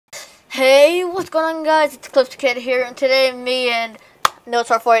Hey, what's going on, guys? It's Clips Kid here, and today me and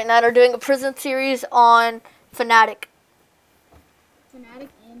Notes449 are doing a prison series on Fnatic. Fnatic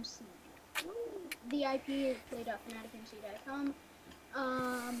MC. The IP is play.fnaticmc.com.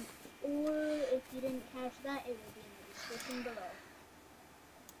 Or if you didn't catch that, it will be in the description below.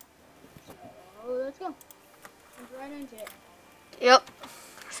 So let's go. Jump right into it. Yep.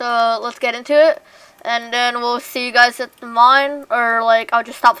 So let's get into it, and then we'll see you guys at the mine, or like I'll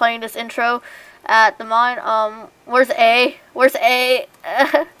just stop playing this intro at the mine. Where's A? Where's A?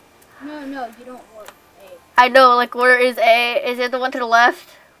 No, you don't work A. I know. Like, where is A? Is it the one to the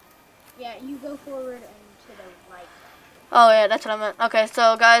left? Yeah, you go forward and to the right. Oh yeah, that's what I meant. Okay,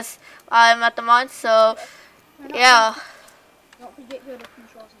 so guys, I'm at the mine. So yeah. Don't forget go to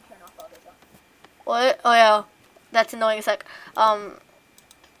controls and turn off auto jump. What? Oh yeah, that's annoying as heck.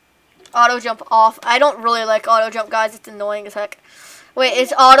 Auto jump off. I don't really like auto jump, guys. It's annoying as heck. Wait,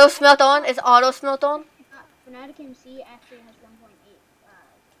 is auto smelt on? Is auto smelt on? Fnatic MC actually has 1.8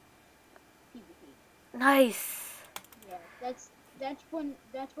 PvP. Nice. Yeah, that's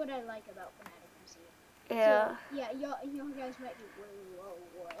what I like about Fnatic MC. Yeah. So, yeah, you guys might be whoa,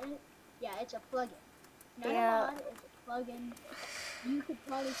 what? Yeah, it's a plugin. Not a mod, it's a plugin. You could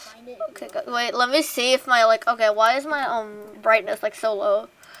probably find it. Okay, wait, let me see if my okay, why is my brightness like so low?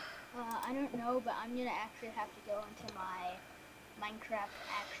 I don't know, but I'm gonna actually have to go into my Minecraft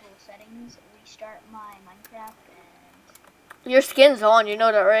actual settings, restart my Minecraft, and Your skin's on, you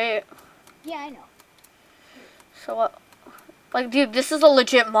know that, right? yeah, I know. So what? Like, dude, this is a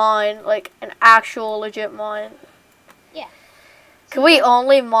legit mine, like an actual legit mine. Yeah. Can we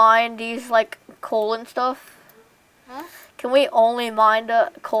only mine these like coal and stuff? Huh? Can we only mine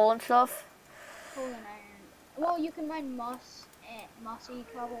the coal and stuff? Coal and iron. Well, you can mine mossy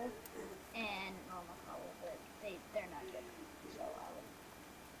cobble and normal cobble, but they're not good. So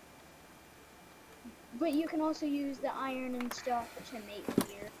but you can also use the iron and stuff to make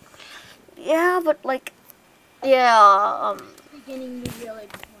gear. Yeah, but like, yeah. Beginning, you really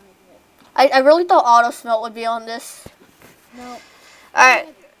just want to do it. I really thought auto smelt would be on this. No. All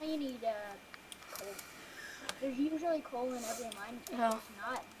right. You need coal. There's usually coal in every mine. If there's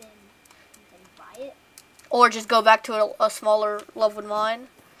not, then you can buy it. Or just go back to a smaller level mine.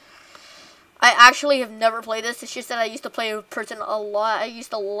 I actually have never played this. It's just that I used to play Prison a lot. I used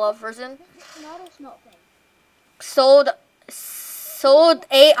to love Prison. It's an auto smelt thing. Sold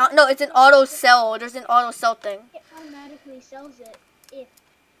no, it's an auto sell. There's an auto sell thing. It automatically sells it if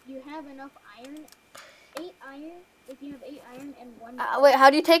you have enough iron. 8 iron. If you have 8 iron and 1. Wait, how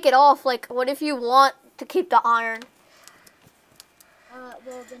do you take it off? Like, what if you want to keep the iron?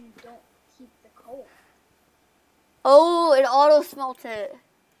 Well then don't keep the coal. Oh, it auto smelts it.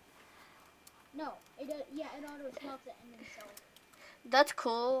 No, it auto smelts it and then sells it. That's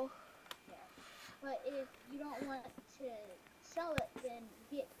cool. Yeah. But if you don't want to sell it, then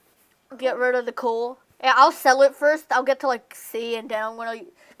get rid of the coal. Yeah, I'll sell it first. I'll get to like C, and then I'm gonna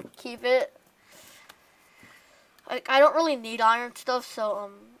keep it. Like, I don't really need iron stuff,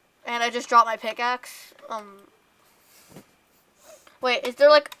 so and I just dropped my pickaxe. Wait, is there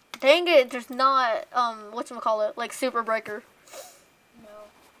like, dang it, there's not whatchamacallit, like super breaker. No,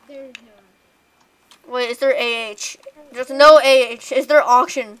 there's no. Wait, is there AH? There's no AH. Is there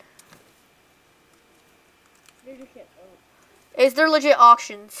auction? There's a shit boat. Is there legit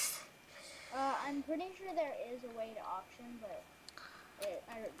auctions? I'm pretty sure there is a way to auction, but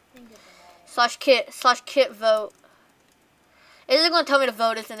I don't think it's /kit vote. It isn't gonna tell me to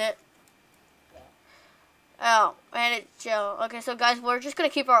vote, isn't it? Yeah. Oh, and it's Joe. Okay, so guys, we're just gonna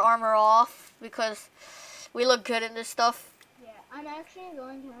keep our armor off because we look good in this stuff. Yeah, I'm actually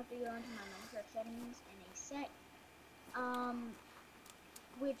going to have to go into my Minecraft settings in a sec.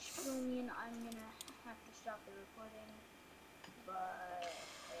 Which will mean I'm gonna have to stop the recording, but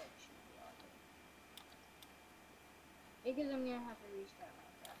it should be all good. Because I'm gonna have to restart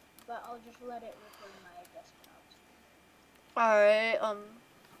Minecraft, but I'll just let it record my desktop. Alright, am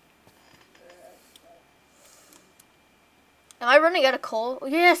I running out of coal?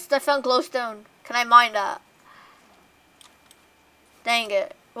 Yes, I found glowstone. Can I mine that? Dang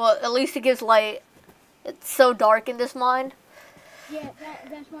it. Well, at least it gives light. It's so dark in this mine. Yeah,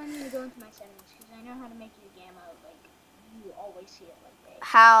 that's why I'm going to go into my settings, because I know how to make your gamma, like, you always see it like that.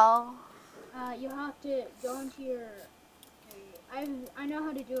 How? You have to go into your... I know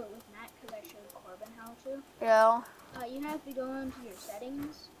how to do it with Matt, because I showed Corbin how to. Yeah. You have to go into your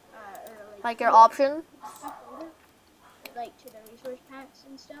settings, or like your option? Like to the resource packs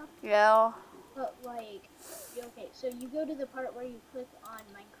and stuff. Yeah. But like, okay, so you go to the part where you click on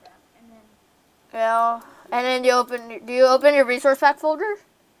Minecraft, and then Yeah. And then do you open your resource pack folder?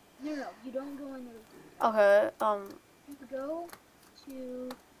 No, you don't go in the routine. Okay. You go to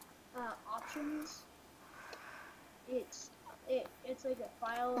options. It's like a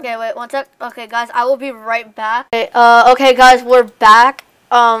file. Okay, wait, one sec. Okay, guys, I will be right back. Okay, guys, we're back.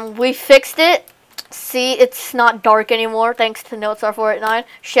 We fixed it. See, it's not dark anymore thanks to NoteStar489.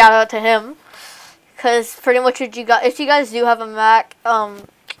 Shout out to him. Because pretty much if you guys do have a Mac,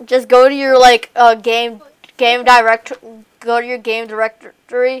 just go to your go to your game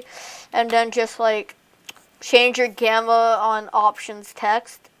directory, and then just like change your gamma on options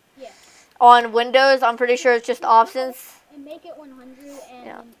text. Yeah. On Windows, I'm pretty sure it's just options. And make it 100 and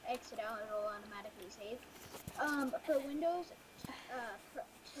then exit out. It'll automatically save. For Windows,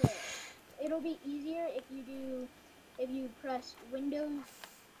 it'll be easier if you press Windows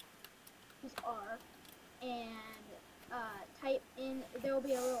R and type in. There will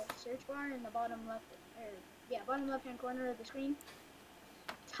be a little search bar in the bottom left hand corner of the screen.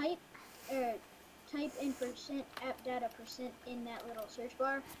 Type in %appdata% in that little search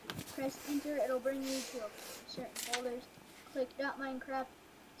bar. Press enter. It'll bring you to certain folders. Click .minecraft.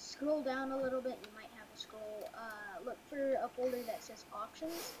 Scroll down a little bit. You might have to scroll. Look for a folder that says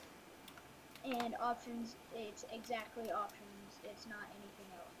options. And options, it's exactly options. It's not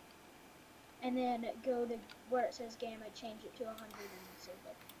anything else. And then go to where it says gamma, change it to 100 and save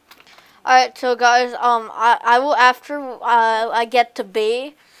it. Alright, so guys, I will, after I get to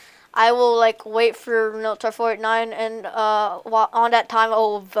B, I will like wait for NoteStar489, and on that time I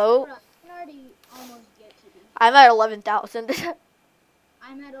will vote. I can already almost get to B. I'm at 11,000. I'm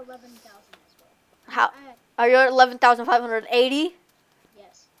at 11,000 as well. How? Are you at 11,580?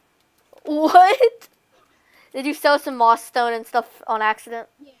 Yes. What? Did you sell some moss stone and stuff on accident?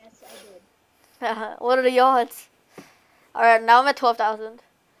 Yes, I did. What are the odds? Alright, now I'm at 12,000.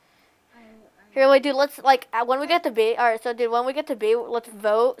 Here, wait, dude, let's, like, when we get to B, alright, so, dude, when we get to B, let's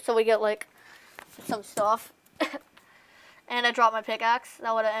vote, so we get, like, some stuff. And I dropped my pickaxe.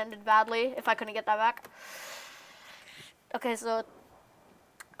 That would have ended badly if I couldn't get that back. Okay, so,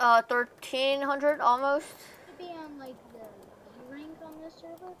 1,300, almost. It'd be on, like, the B rank on this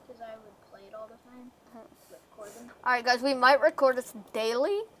server, because I would play it all the time. Record them. Alright, guys, we might record this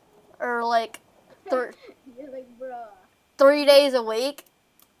daily, or, like, You're like, bruh. 3 days a week.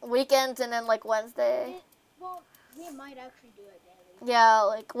 Weekends and then like Wednesday. Well, we might actually do it daily. Yeah,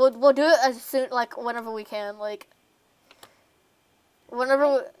 like we'll do it as soon, like whenever we can, like whenever.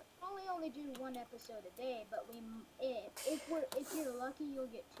 We only do one episode a day, but if you're lucky, you'll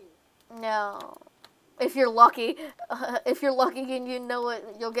get 2. No, if you're lucky, and you know it,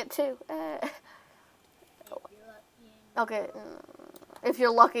 you'll get 2. Okay, if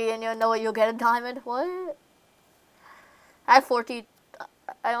you're lucky and you know it, you'll get a diamond. What? I have 40.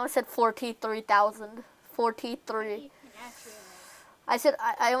 I almost said 43,000. 43.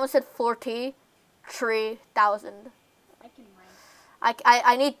 I almost said 43,000. I can rank.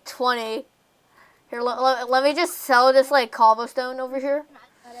 I need 20. Here, let me just sell this like cobblestone over here.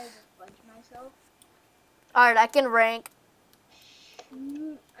 I just bunch myself. Alright, I can rank.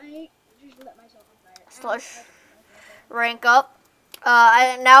 I just let myself on fire. Slush. Rank up.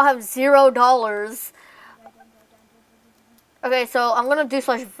 I now have $0. Okay, so I'm gonna do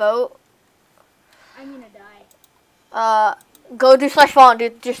 /vote. I'm gonna die. Go do /spawn,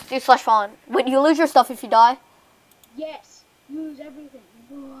 dude. Just do /spawn. Wait, you lose your stuff if you die? Yes. Lose everything.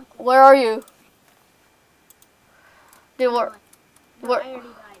 Where are you? Dude, No, I already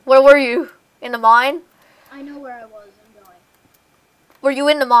died. Where were you? In the mine? I know where I was. I'm going. Were you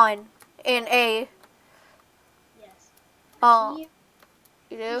in the mine? In A? Yes. Oh.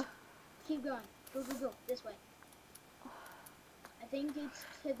 You do? keep going. Go. This way. I think it's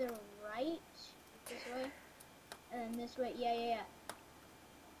to the right, this way, and then this way. Yeah.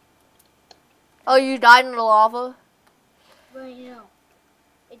 Oh, you died in the lava? But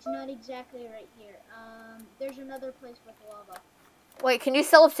it's not exactly right here. There's another place with lava. Wait, can you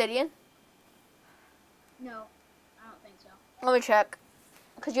sell obsidian? No, I don't think so. Let me check.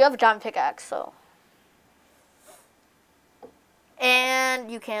 Because you have a diamond pickaxe, so.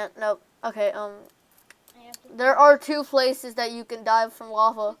 And you can't. Nope. Okay, there are 2 places that you can dive from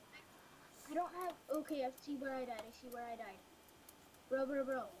lava. I don't have. Okay, I see where I died.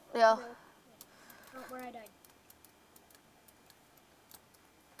 Bro. Yeah. Not where I died.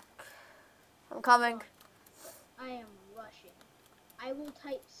 I'm coming. I am rushing. I will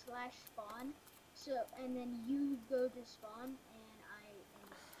type /spawn. So, and then you go to spawn, and I am.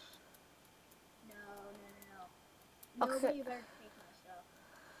 No. Nobody better take my stuff.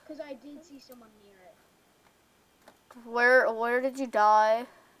 Because I did see someone near it. Where did you die?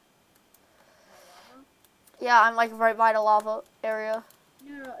 Yeah, I'm like right by the lava area.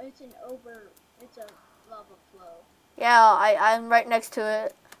 No, it's it's a lava flow. Yeah, I'm right next to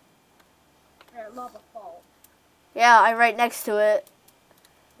it. Or lava fall. Yeah, I'm right next to it.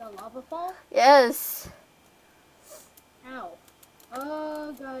 The lava fall? Yes. How?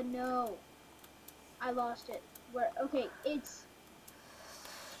 Oh god, no. I lost it. Where? Okay, it's...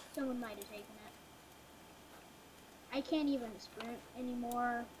 Someone might have taken it. I can't even sprint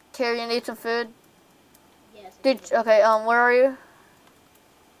anymore. Here, you need some food? Yes. Dude, okay, where are you?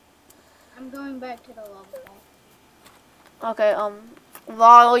 I'm going back to the lava fall. Okay,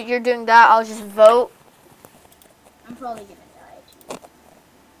 while you're doing that, I'll just vote. I'm probably gonna die too.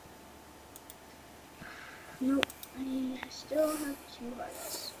 Nope. I still have 2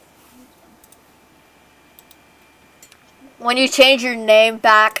 hearts. When you change your name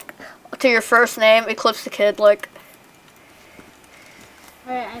back to your first name, Eclipse the Kid, like...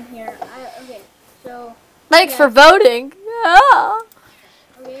 Alright, I'm here. Okay, so... Thanks for voting! Yeah.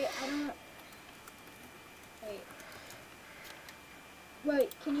 Okay, I don't...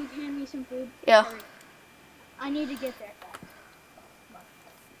 Wait, can you hand me some food? Yeah. Hurry. I need to get there fast.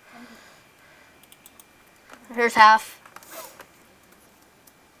 Here's half.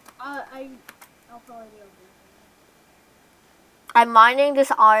 I'll probably be able to. I'm mining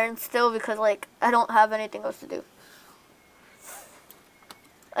this iron still because, like, I don't have anything else to do.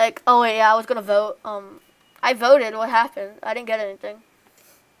 Like, oh wait, yeah, I was gonna vote. I voted. What happened? I didn't get anything.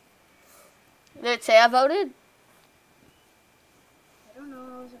 Did it say I voted? I don't know.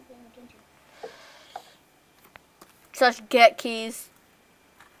 I wasn't paying attention. Such get keys.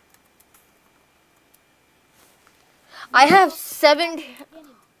 I have 7.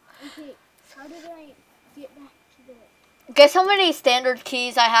 Okay, how did I get back to the... Guess how many standard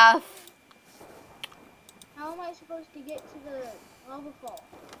keys I have? How am I supposed to get to the lava fall?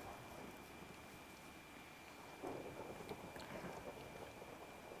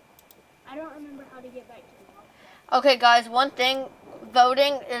 I don't remember how to get back to the lava fall. Okay, guys, one thing.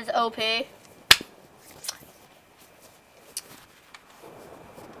 Voting is OP.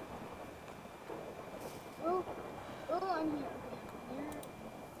 Oh, I'm here. Okay, I'm here.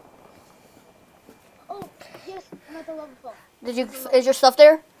 Oh, yes, I'm at the lava fall. Is your stuff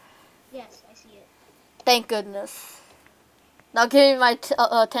there? Yes, I see it. Thank goodness. Now give me my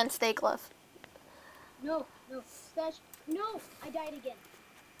 10 steak left. No, Stash. No, I died again.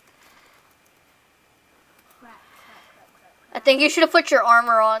 Crap. I think you should have put your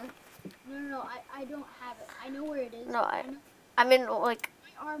armor on. No, I don't have it. I know where it is. No, I mean, like...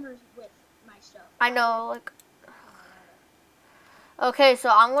 My armor's with my stuff. I know, like... Okay, so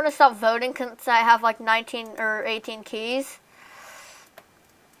I'm going to stop voting since I have like 19 or 18 keys.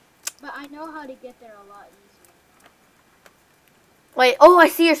 But I know how to get there a lot easier. Wait, oh, I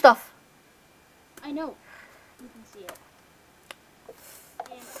see your stuff. I know. You can see it.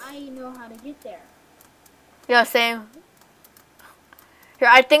 And I know how to get there. Yeah, same. Here,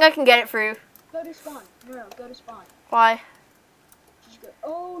 I think I can get it for you. Go to spawn. No, go to spawn. Why? Just go.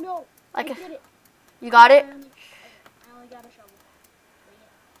 Oh, no. I did it. You got it? I only got a shovel.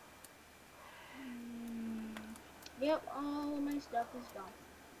 Yep, all of my stuff is gone.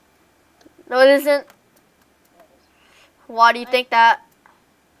 No, it isn't. Why do you think that?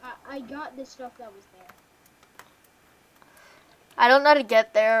 I got the stuff that was there. I don't know how to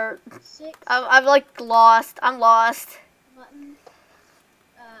get there. 6 I'm like lost. I'm lost. buttons,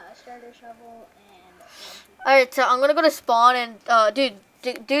 a starter shovel, and... Alright, so I'm gonna go to spawn and, dude,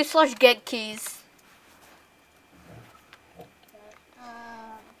 do / get keys.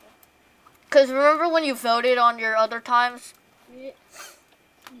 Because remember when you voted on your other times?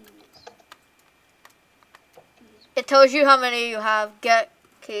 It tells you how many you have. Get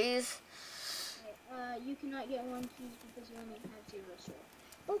keys. You cannot get 1 key because you only have 0 soul.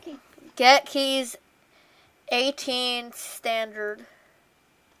 Okay. Get keys 18 standard.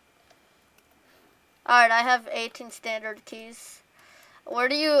 Alright, I have 18 standard keys. Where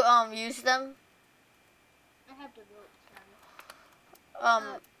do you use them? I have to vote.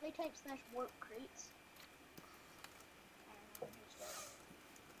 Playtype / warp crates.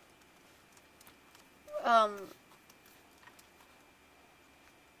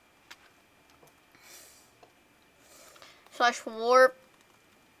 /warp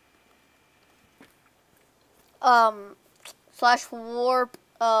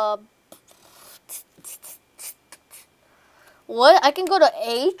 /warp what? I can go to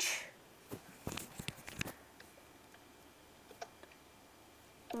H.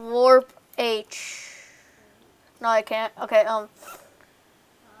 Warp H. No, I can't. Okay,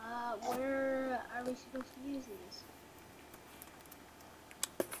 where are we supposed to use these?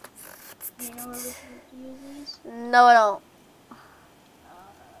 Do you know where we're supposed to use these? no, I don't.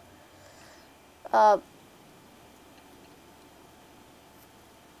 Uh,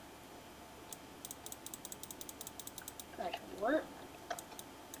 Like what?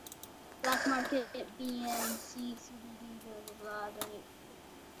 Black market, BNC, CBD, blah blah blah. Donate.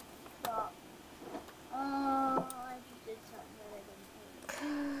 Shop. I just did something that I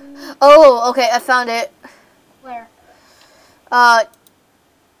didn't do. oh, okay, I found it. Where? Uh,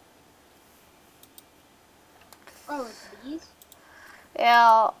 Oh, it's these.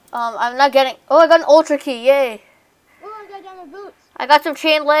 yeah. I'm not getting. Oh, I got an ultra key. Yay! Oh, I got diamond boots. I got some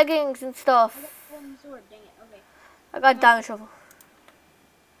chain leggings and I got stuff. golden sword. Dang it. Okay. I got diamond shovel.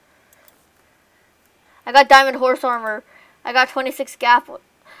 I got diamond horse armor. I got 26 gap.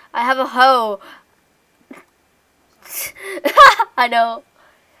 I have a hoe. I know.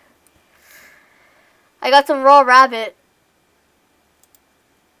 I got some raw rabbit.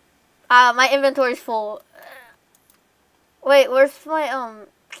 My inventory's full. Wait, where's my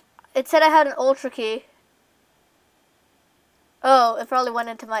it said I had an ultra key. Oh, it probably went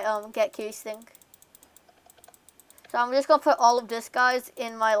into my get keys thing. So I'm just gonna put all of this guys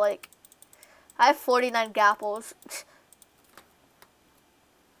in my like I have 49 gapples.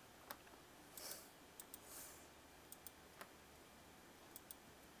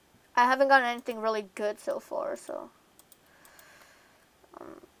 I haven't gotten anything really good so far, so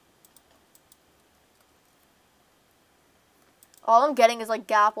all I'm getting is like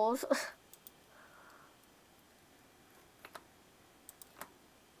gapples.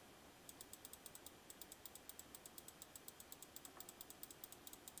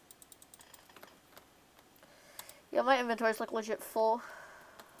 Yeah, my inventory's like legit full.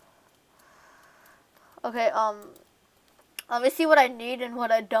 Okay, let me see what I need and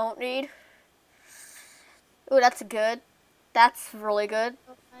what I don't need. Ooh, that's good. That's really good.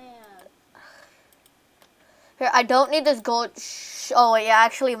 Oh, Here, I don't need this gold. Oh wait, yeah, I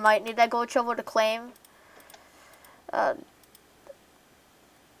actually might need that gold shovel to claim.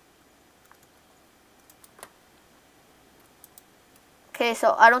 Okay,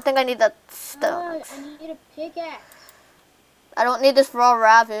 so I don't think I need that stone. I need a pickaxe. I don't need this raw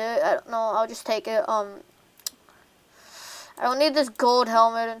rabbit. I don't know. I'll just take it. I don't need this gold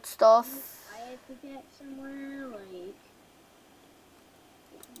helmet and stuff. I have a pickaxe somewhere. Like,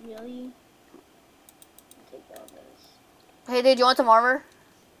 really? I'll take all this. Hey, dude, you want some armor?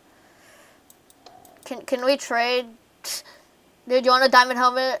 Can we trade? Dude, you want a diamond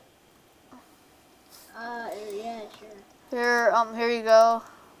helmet? Yeah, sure. Here you go.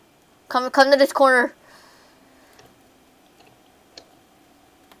 Come to this corner.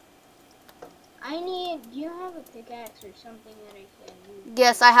 Do you have a pickaxe or something that I can use?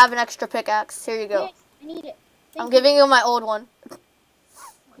 Yes, I have an extra pickaxe. Here you go. Yes, I need it. I'm giving you my old one. Okay,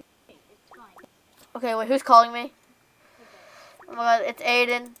 it's fine. Okay, wait, who's calling me? Okay. Oh my god, it's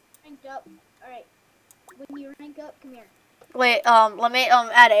Aiden. Ranked up. Alright. When you rank up, come here. Wait, let me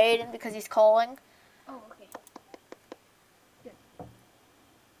add Aiden because he's calling. Oh, okay. Good.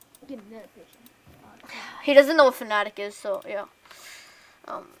 Get another picture. He doesn't know what Fnatic is, so yeah.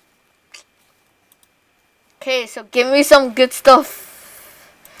 Okay, so give me some good stuff.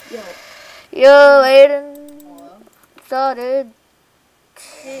 Yo, Aiden. Hello? What's up, dude?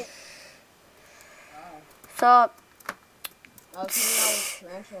 Hey. What's up? I was hanging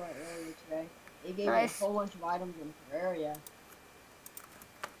out with Tarantula earlier today. They gave me a whole bunch of items in Terraria.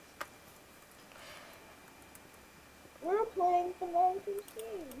 We're playing the long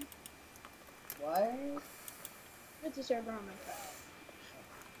game. What? It's a server on my phone.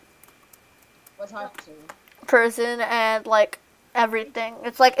 What type of server? Person and like everything.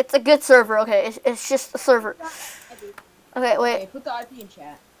 It's a good server. Okay, it's just a server. Okay, wait. Okay, put the IP in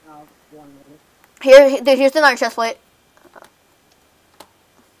chat. And I'll go on with it. Dude, here's the iron chest plate.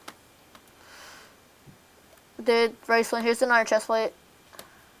 Dude, Raceland, here's the iron chest plate.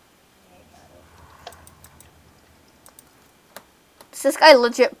 Is this guy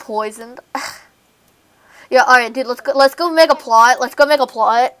legit poisoned? Yeah, alright, dude, let's go make a plot. Let's go make a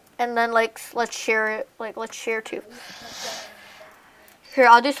plot. And then, like, let's share it. Like, let's share too. Here,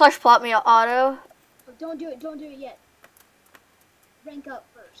 I'll do slash plot me auto. Don't do it yet. Rank up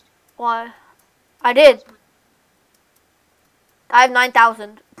first. Why? I did. I have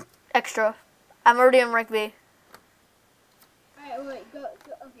 9,000 extra. I'm already in rank B. Alright, wait, go,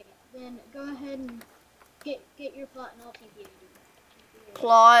 okay. Then go ahead and get your plot and I'll take you.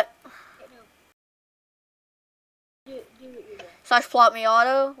 Plot. Do what you're doing. Slash plot me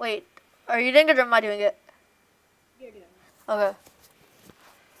auto. Wait, are you doing it or am I doing it? You're doing it. Okay.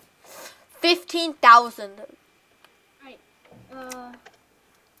 15,000. Alright,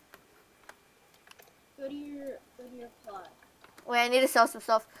 go to your plot. Wait, I need to sell some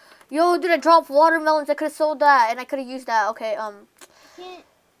stuff. Yo, dude, I dropped watermelons. I could have sold that, and I could have used that. Okay, I can't.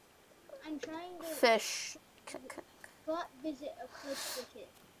 I'm trying to. Fish. But visit a place ticket.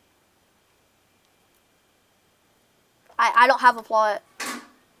 I don't have a plot.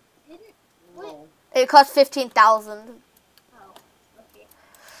 Didn't. What? It costs 15,000. Oh,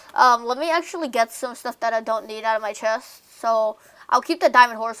 okay. Let me actually get some stuff that I don't need out of my chest. So I'll keep the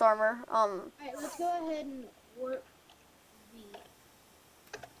diamond horse armor. Alright, let's go ahead and work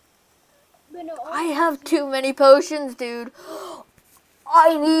the. But no, I have too many potions, dude.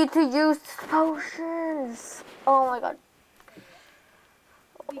 I need to use potions. Oh my god.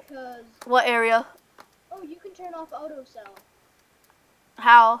 Because. What area? Oh, you can turn off auto sell.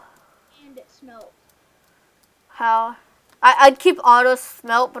 How? And it smells. How? I'd keep auto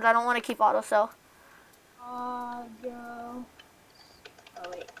smelt, but I don't want to keep auto sell. Auto. Oh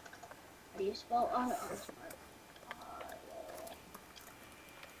wait. How do you spell auto? Oh, smart.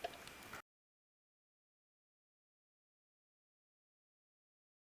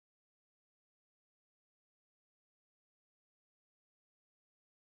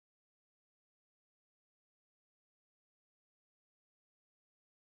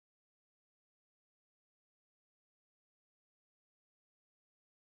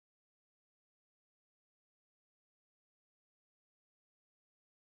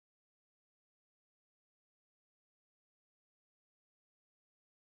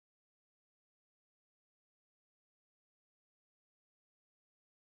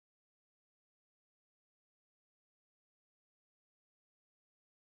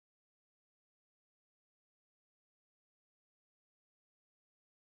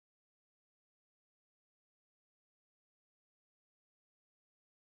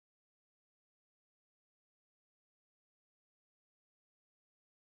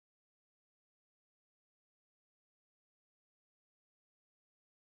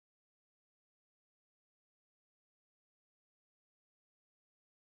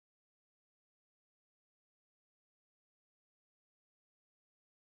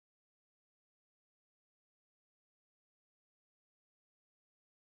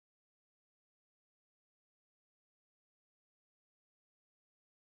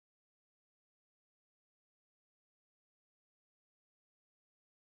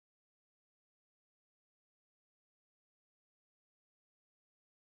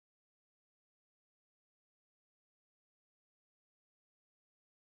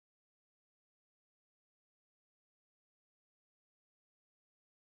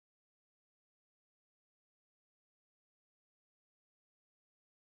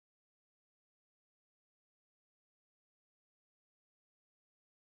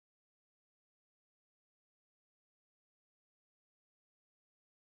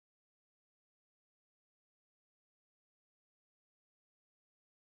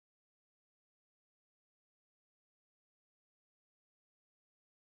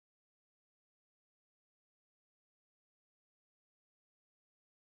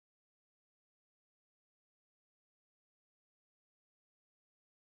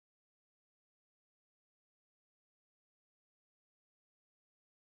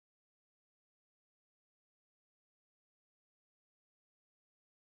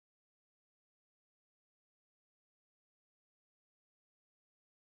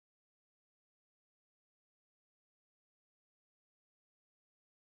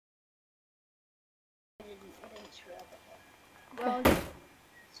 I didn't screw up at all. Well,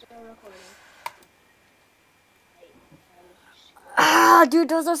 still recording. Ah, dude,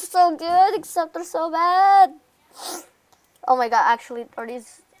 those are so good, except they're so bad. Oh my god, actually, are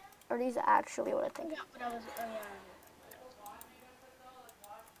these actually what I think?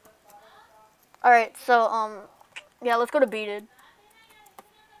 Alright, so, yeah, let's go to beaded.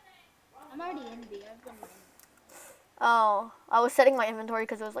 I'm already in B. I've been in. Oh, I was setting my inventory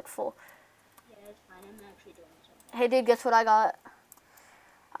because it was like full. Yeah, it's fine. I'm actually doing something. Hey, dude, guess what I got?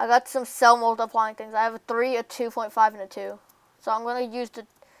 I got some cell multiplying things. I have a 3, a 2.5, and a 2. So I'm going to use the...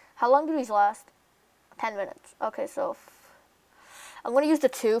 How long do these last? 10 minutes. Okay, so... I'm going to use the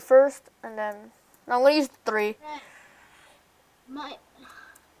 2 first, and then... No, I'm going to use the 3. My...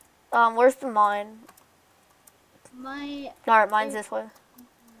 Where's the mine? Alright, mine's this way.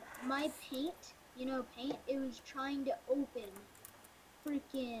 My paint, you know paint, it was trying to open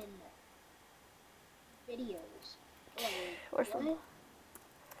freaking videos. Like, Where's the...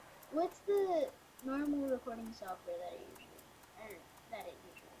 What's the normal recording software that it usually?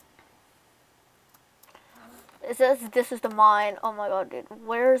 It says this is the mine. Oh my god, dude.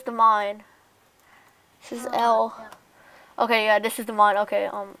 Where's the mine? This is L. Yeah. Okay, yeah, this is the mine. Okay,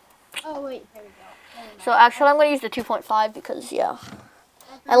 Oh wait, there we go. Never mind. So actually, I'm gonna use the 2.5 because yeah.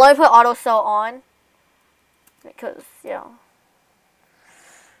 And let me put auto cell on because yeah.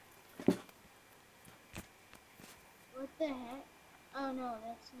 What the heck? Oh no,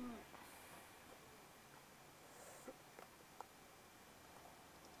 that's not.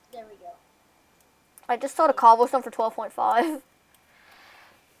 There we go. I just saw the cobblestone for 12.5.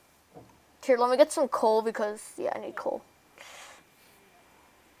 Here, let me get some coal because yeah, I need coal.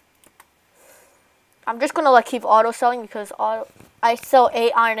 I'm just gonna like keep auto selling because I sell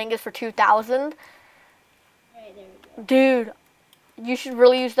 8 iron ingots for 2,000. Alright, there we go. Dude, you should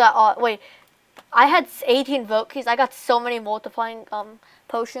really use that. Wait, I had 18 vote keys. I got so many multiplying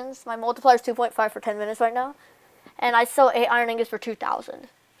potions. My multiplier is 2.5 for 10 minutes right now, and I sell 8 iron ingots for 2,000.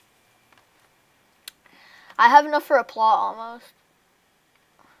 I have enough for a plot almost.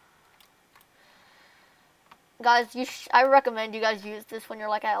 Guys, I recommend you guys use this when you're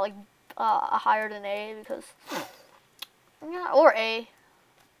like at like a higher than A because yeah, or A.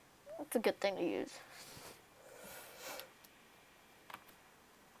 That's a good thing to use.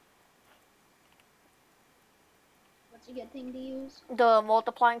 What's a good thing to use? The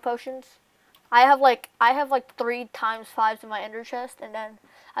multiplying potions. I have like 3 times 5s in my ender chest, and then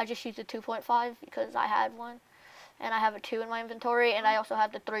I just used the 2.5 because I had one, and I have a 2 in my inventory, and I also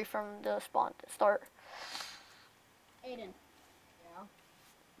have the 3 from the start. Aiden, Yeah.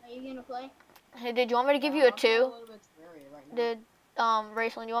 are you gonna play? Hey, did you want me to give you a 2? A little bit scary right now. Did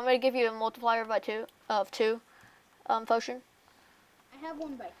Raceland, you want me to give you a multiplier by 2 potion? I have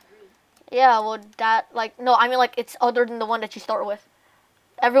one by 3. Yeah, well that like no, I mean like it's other than the one that you start with.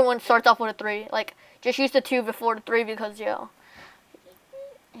 Everyone starts off with a 3. Like just use the 2 before the 3 because yeah.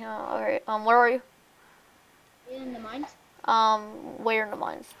 Yeah, alright. Where are you? In the mines? Where in the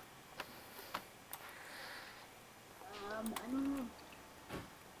mines? I don't know.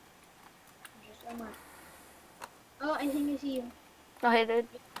 Just somewhere. Oh, I think I see you. Oh, hey, dude.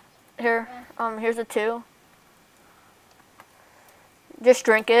 Here, here's a 2. Just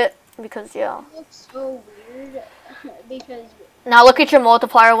drink it because yeah. It looks so weird because. Now look at your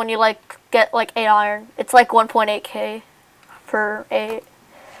multiplier when you like get like 8 iron. It's like 1.8k per 8.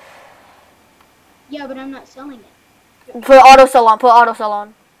 Yeah, but I'm not selling it. Put auto cell on. Put auto cell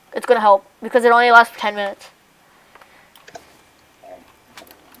on. It's gonna help because it only lasts for 10 minutes.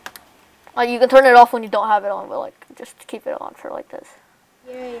 You can turn it off when you don't have it on, but like just keep it on for like this.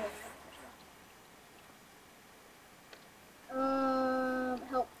 Yeah.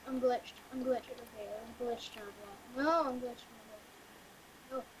 Help! I'm glitched. Okay, I'm glitched on that. No, I'm glitched on that.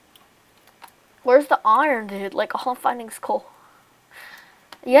 No. Where's the iron, dude? Like all I'm finding is coal.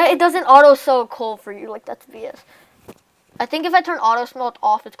 Yeah, it doesn't auto sell coal for you. Like that's BS. I think if I turn auto smelt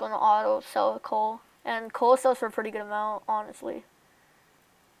off, it's gonna auto sell coal, and coal sells for a pretty good amount, honestly.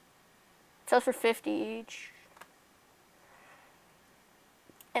 It sells for 50 each,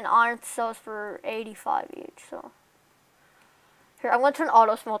 and iron sells for 85 each. So here, I'm gonna turn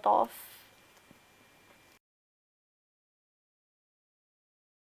auto smelt off.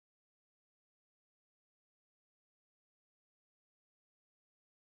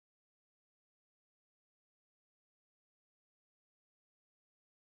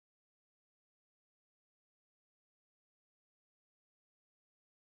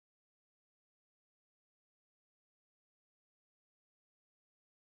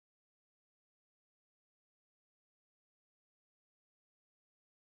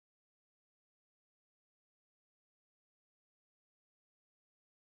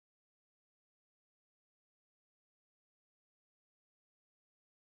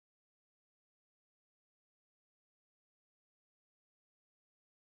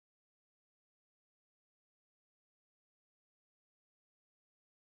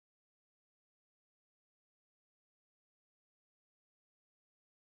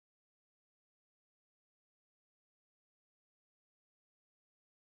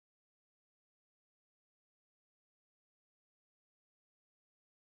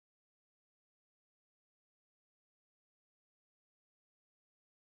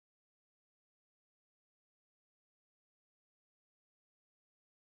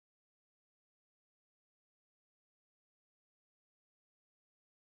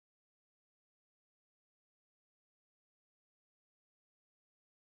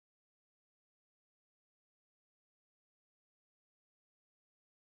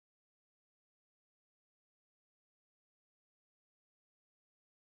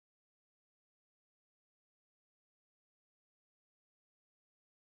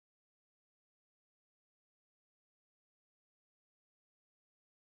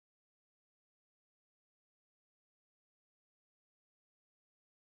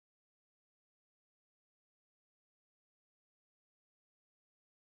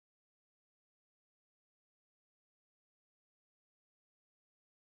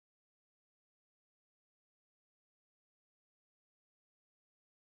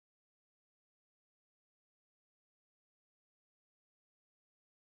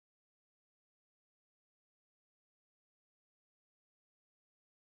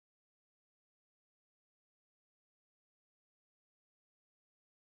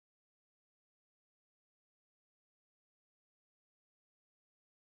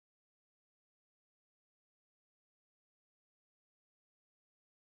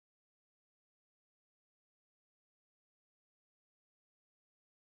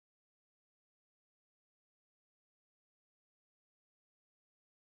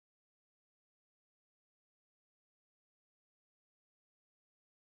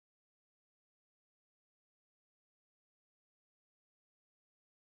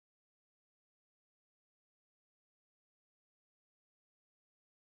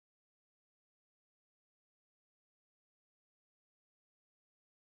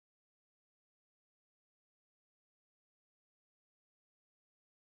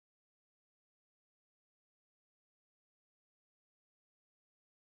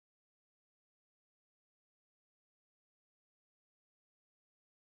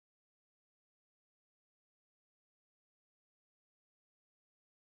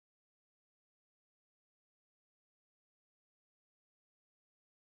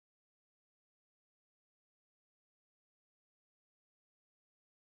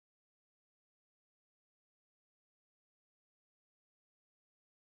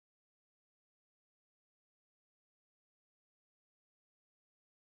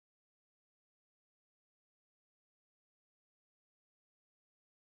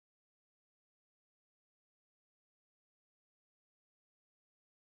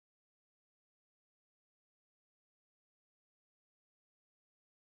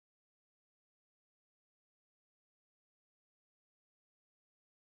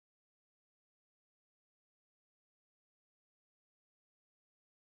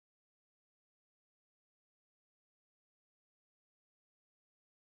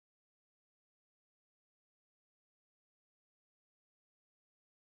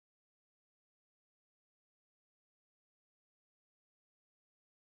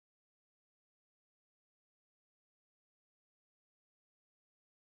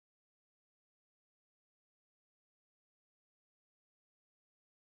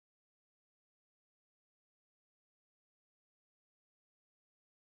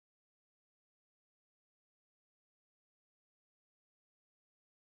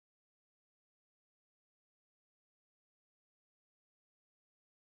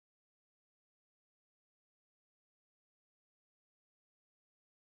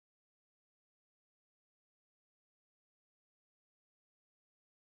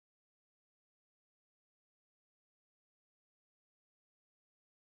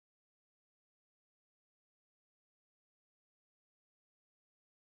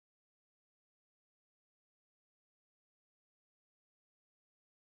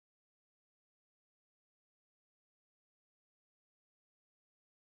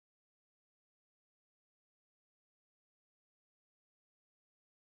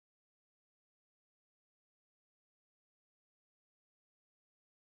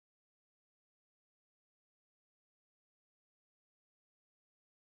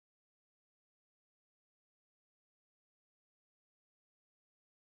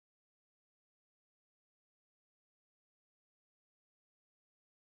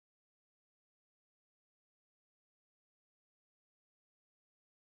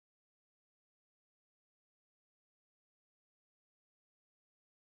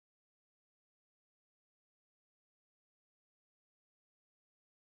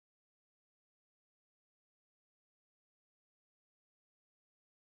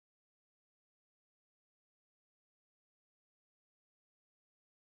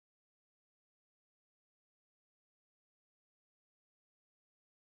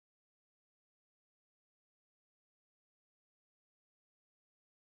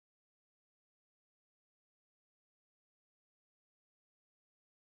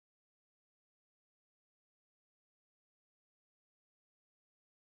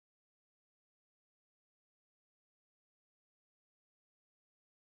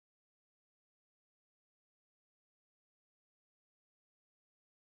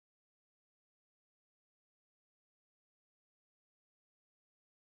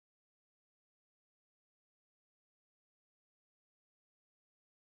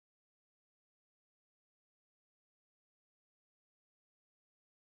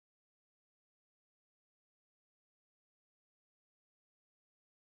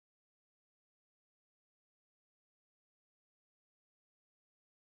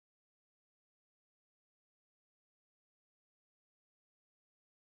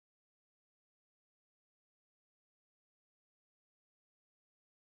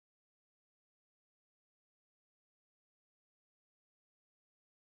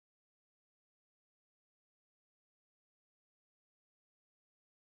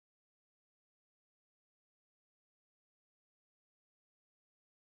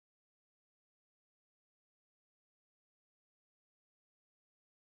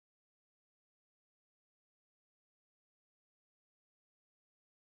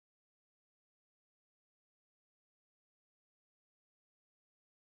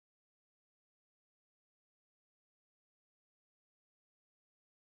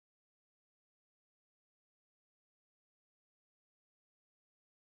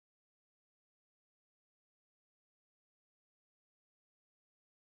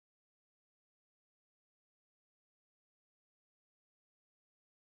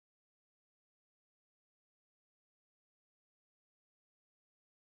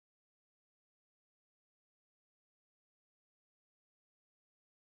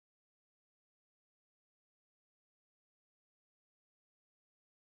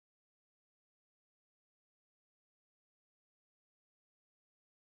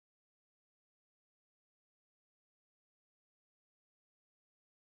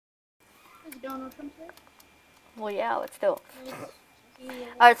 Donald Trump's there? Well, yeah, but still. Yeah.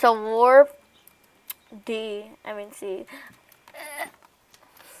 Alright, so warp C.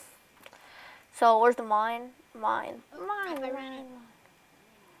 So where's the mine? Mine. Mine.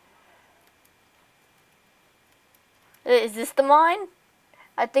 Is this the mine?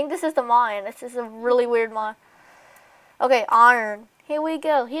 I think this is the mine. This is a really weird mine. Okay, iron. Here we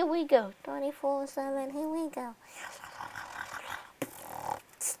go. 24/7. Here we go.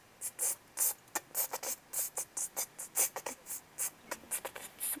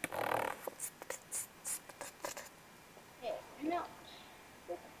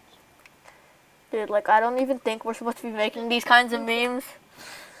 Dude, like, I don't even think we're supposed to be making these kinds of memes.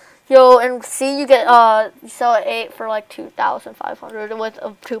 Yo, and see, you get, you sell it 8 for like 2,500 with a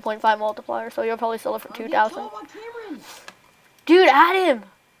 2.5 multiplier, so you'll probably sell it for 2,000. Dude, add him!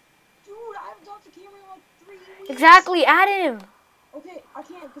 Dude, I haven't talked to Cameron in like 3 weeks. Exactly, add him! Okay, I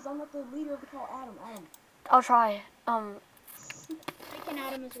can't because I'm not the leader of the call. Adam. I'll try. I can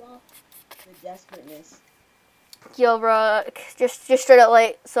add him as well. The desperateness. Yo, bro, just straight up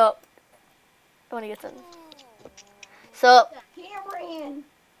like, so, when he gets in. So, Cameron!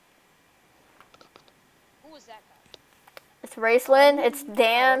 Who was that guy? it's Raceland, it's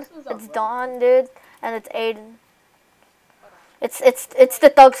Dan, it's Don, dude, and it's Aiden. It's the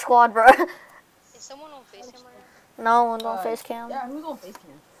Thug Squad, bro. Is someone on FaceCam right now? No one's on Facecam. Yeah, who's on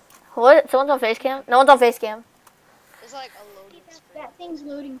Facecam? What? Someone's on Facecam? No one's on Facecam. It's like a loading screen. That thing's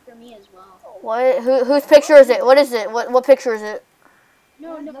loading for me as well. What? Whose picture is it? What is it? What picture is it?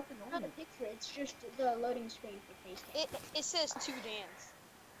 No, not a picture. It's just the loading screen for FaceTime. It says 2 Dans.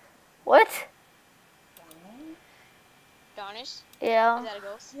 What? Donish? Yeah. Is that a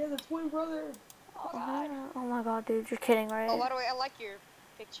ghost? Yeah, the twin brother. Oh, God. Oh my god, dude, you're kidding, right? Oh, by the way, I like your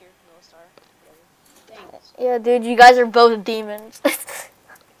picture, Noah Star. Thanks. Yeah, dude, you guys are both demons.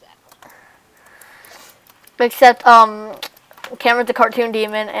 Exactly. Except, Cameron's a cartoon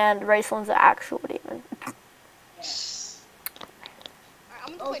demon and Raceland's an actual demon.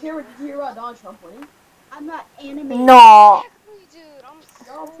 I'm Oh, Cameron, did you hear about Donald Trump winning? I'm not animated. No. Exactly, dude.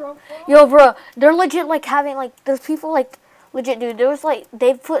 Donald Trump won. Yo, bro, they're legit, like, having, like, there's people, like, legit, dude, there was, like,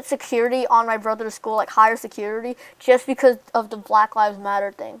 they put security on my brother's school, like, higher security, just because of the Black Lives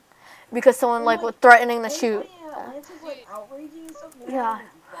Matter thing. Because someone, like, was threatening to shoot. Atlanta's, like, outraging and stuff. Yeah.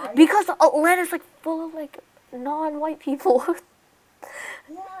 Because Atlanta's, like, full of, like, non-white people.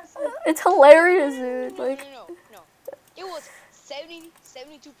 Yeah, it's like, It's hilarious, dude. Like, No. It was 72%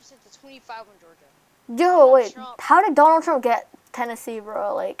 to 25 on Georgia. yo, wait, Trump. how did Donald Trump get Tennessee,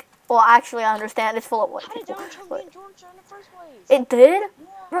 bro? Like, well, actually, I understand it's full of white How did people. Donald Trump but get in Georgia in the first place? it did? yeah.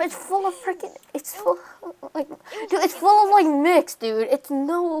 Bro, it's full of freaking, it's full of, like, dude, it's full of, like, mix, dude. It's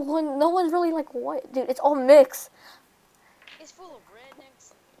no one's really, like, white, dude. It's all mix. It's full of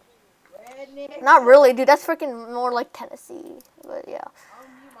rednecks. Redneck. Not really, dude. That's freaking more like Tennessee. But, yeah. I'll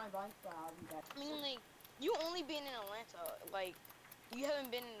mute my mic, but I'll be back. I mean, like, you only been in Atlanta. Like, you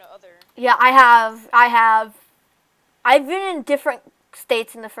haven't been in the other. Yeah, I have. I've been in different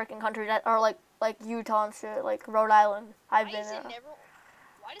states in the freaking country that are, like Utah and shit, like Rhode Island. I've Why been does it there.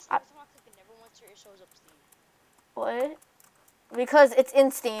 why does it never once it shows up Steam? What? Because it's in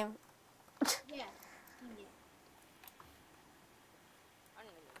Steam. Yeah. I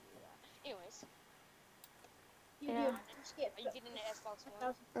don't know do that. Anyways, You Yeah. do. Just get are you getting an Xbox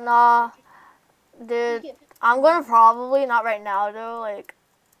One? Nah, you dude. get I'm gonna probably, not right now though, like,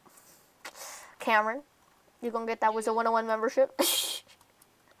 Cameron, you gonna get that Wizard 101 membership?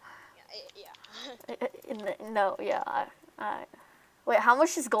 Yeah. No, yeah. I wait, how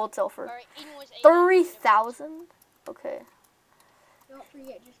much does gold sell for? Alright, anyways, 30,000? Okay. Don't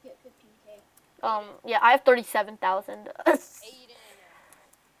forget, just get 15K. Yeah, I have 37,000. Aiden.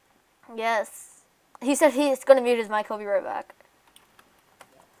 Yes. He said he's gonna mute his mic, he'll be right back.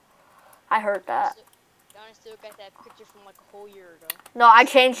 I heard that. Donnie still got that picture from like a whole year ago. No, I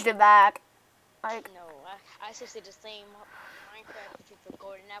changed it back. Like, No, I still say the same Minecraft picture for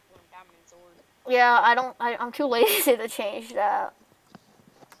golden apple and diamond sword. yeah, I'm too lazy to change that.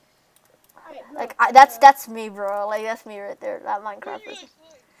 Alright, Like, bro, that's me, bro. Like, that's me right there, that Minecraft person.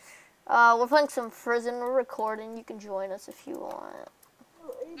 We're playing some Prison, we're recording, you can join us if you want.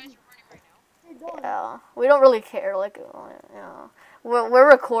 You guys are running right now? Yeah, we don't really care, like, you know. We're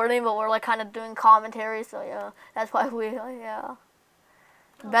recording, but we're, like, kind of doing commentary, so, yeah, that's why we, like, yeah.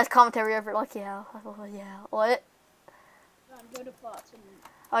 Best commentary ever, like, yeah, what? go to plots and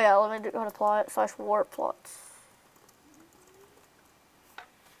Oh, yeah, let me go to plot / warp plots.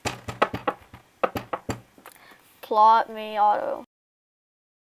 Plot me auto.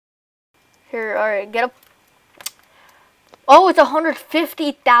 Here, alright, get up. Oh, it's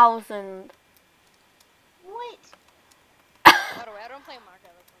 150,000.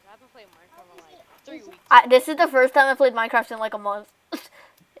 3 weeks. This is the first time I played Minecraft in like a month.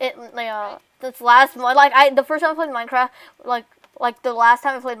 This last month, like the first time I played Minecraft, like the last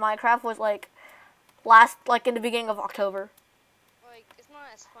time I played Minecraft was like in the beginning of October. Like, it's not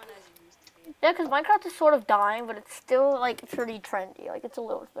as fun as it used to be. Yeah, because Minecraft is sort of dying, but it's still like pretty trendy. Like it's a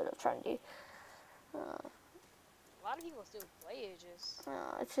little bit of trendy. A lot of people still play it, just...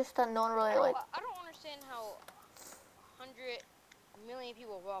 It's just that no one really I don't understand how 100 million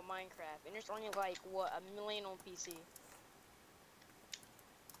people bought Minecraft, and there's only like, what, 1 million on PC?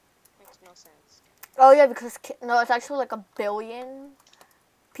 Makes no sense. Oh yeah, because no, it's actually like 1 billion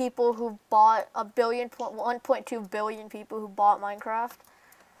people who bought 1.2 billion people who bought Minecraft.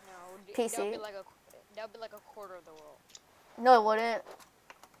 No, PC. that would be like a quarter of the world. No, it wouldn't.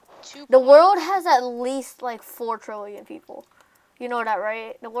 2. The world has at least like 4 trillion people. You know that,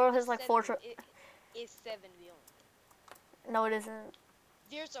 right? The world has like 4 trillion. It's 7 billion. No, it isn't.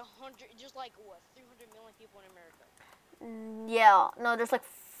 There's like what, 300 million people in America. Yeah, no, there's like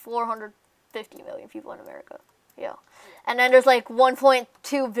 450 million people in America. Yeah. And then there's like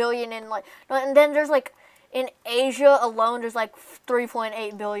 1.2 billion in like, and then there's like in Asia alone there's like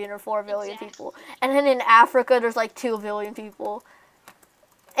 3.8 billion or 4 billion people. And then in Africa there's like 2 billion people.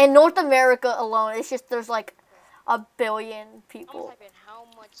 In North America alone, it's just there's like 1 billion people. I'm gonna type in how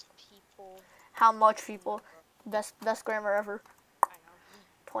much people. How much people? Best grammar ever. I know.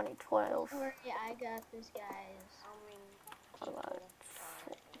 2012. Or, yeah, I got this, guys. How many people are in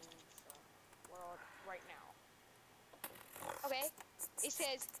the world right now? Okay, it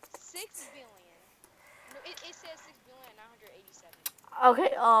says 6 billion. No, it says 6,987,000.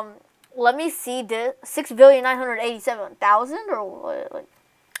 Okay, let me see this. 6,987,000 or what? Like,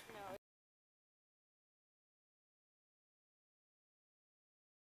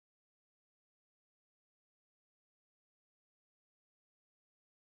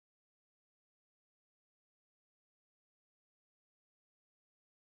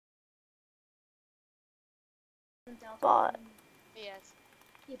 but Yes.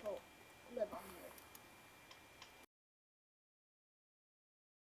 People live on the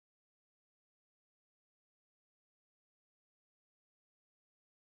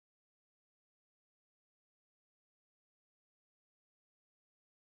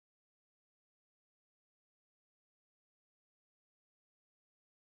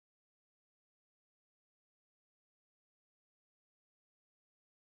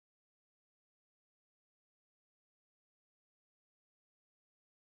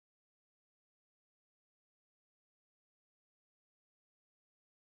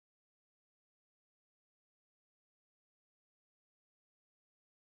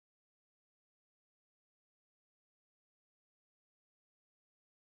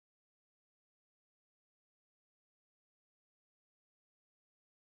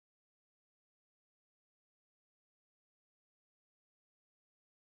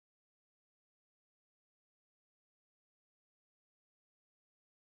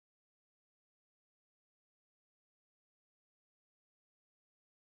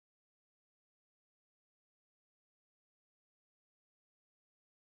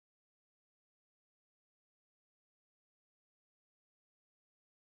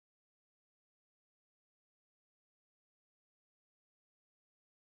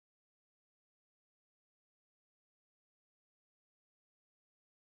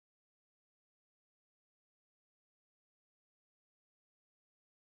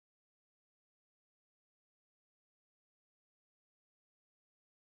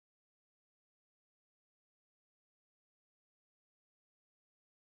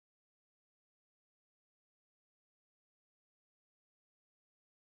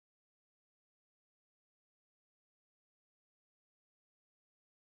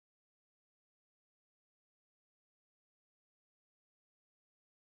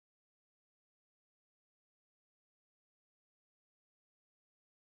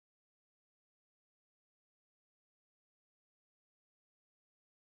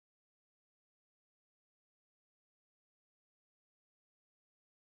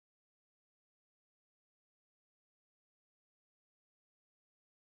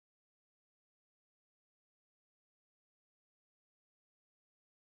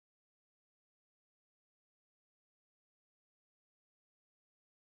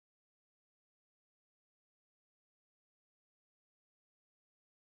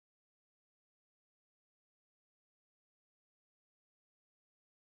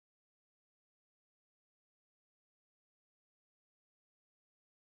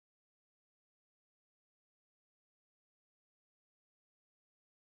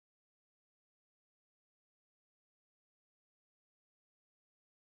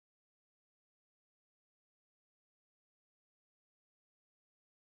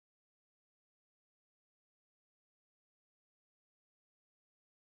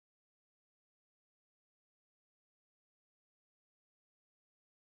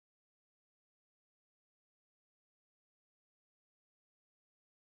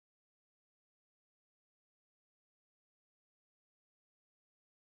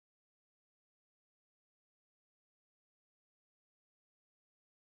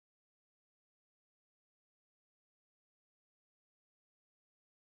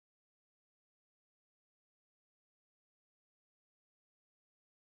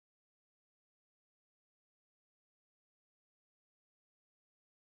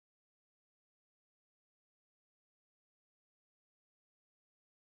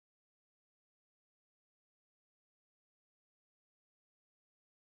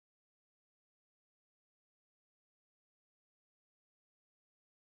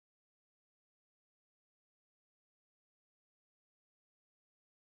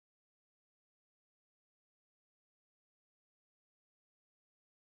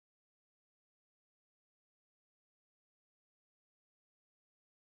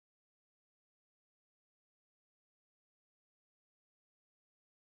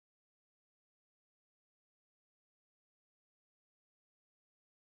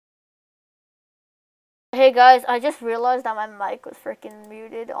Hey guys, I just realized that my mic was freaking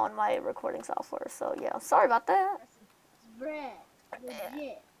muted on my recording software, so yeah, sorry about that. Bruh,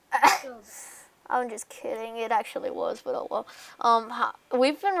 legit. So I'm just kidding. It actually was, but oh well.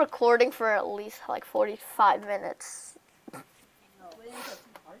 We've been recording for at least like 45 minutes. Who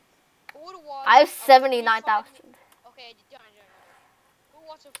would watch I have a 79,000. Okay, John. Who would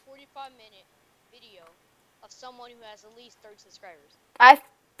watch a 45-minute video of someone who has at least 30 subscribers? I have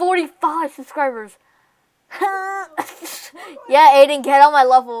 45 subscribers. Yeah, Aiden, get on my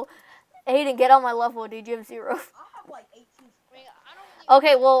level. Aiden, get on my level, dude. You have 0. I have like 18. I mean, I don't really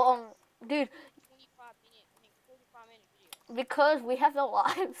Okay, well, dude, 45-minute videos. because we have no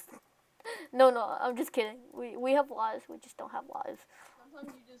lives. No, I'm just kidding. We have lives. We just don't have lives.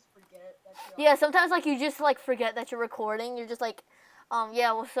 Sometimes you just forget that you're Yeah, sometimes like you just like forget that you're recording. You're just like,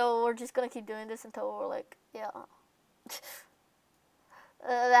 yeah. Well, so we're just gonna keep doing this until we're like, yeah.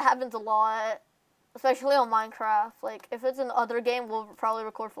 That happens a lot, especially on Minecraft. Like if it's an other game, we'll probably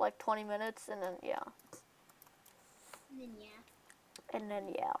record for like 20 minutes, and then yeah. And then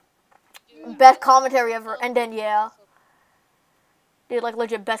yeah. Dude, Best commentary ever, and then yeah. Dude, like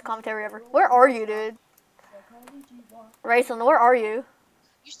legit best commentary ever. Where are you, dude? Rayson, where are you?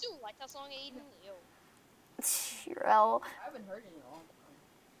 You still like that song, Aiden? Yo. Well, I haven't heard it in a long time.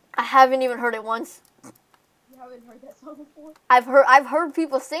 I haven't even heard it once. You haven't heard that song before? I've heard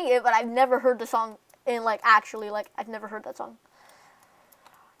people sing it, but I've never heard the song in like actually like I've never heard that song.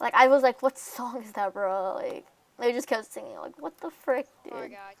 Like I was like, what song is that, bro? Like they just kept singing. Like what the frick, dude?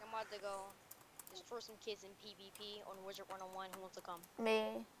 Alright, guys, I'm about to go destroy some kids in PvP on Wizard 101. Who wants to come?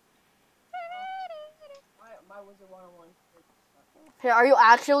 Me. My Wizard 101. Here, are you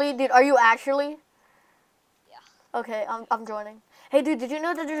actually, dude? Are you actually? Yeah. Okay, I'm joining. Hey, dude, did you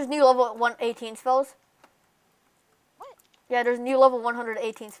know that there's new level 118 spells? What? Yeah, there's new level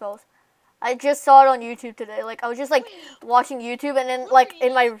 118 spells. I just saw it on YouTube today. Like I was just like watching YouTube, and then like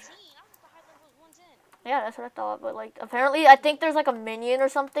in my. Yeah, that's what I thought. But like apparently, I think there's like a minion or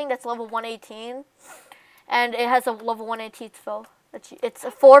something that's level 118, and it has a level 118 spell. It's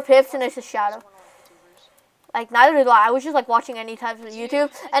 4 pips and it's a shadow. Like neither did I. I was just like watching any types of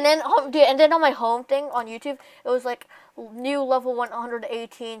YouTube, and then on my home thing on YouTube, it was like new level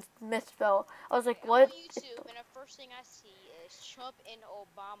 118 myth spell. I was like, what? On YouTube, and the first thing I see is Trump and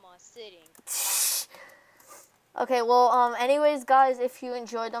Obama sitting. Okay, well, anyways, guys, if you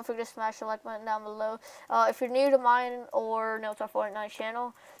enjoyed, don't forget to smash the like button down below. If you're new to mine or no, it's our Fortnite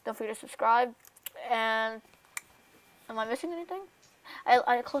channel, don't forget to subscribe. And am I missing anything?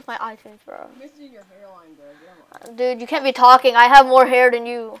 I closed my iTunes, bro. You're missing your hairline, bro. Dude, you can't be talking. I have more hair than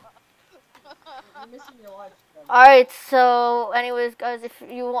you. You're missing your life, bro. All right, so anyways, guys, if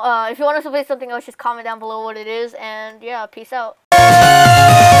you want us to play something else, just comment down below what it is, and yeah, peace out.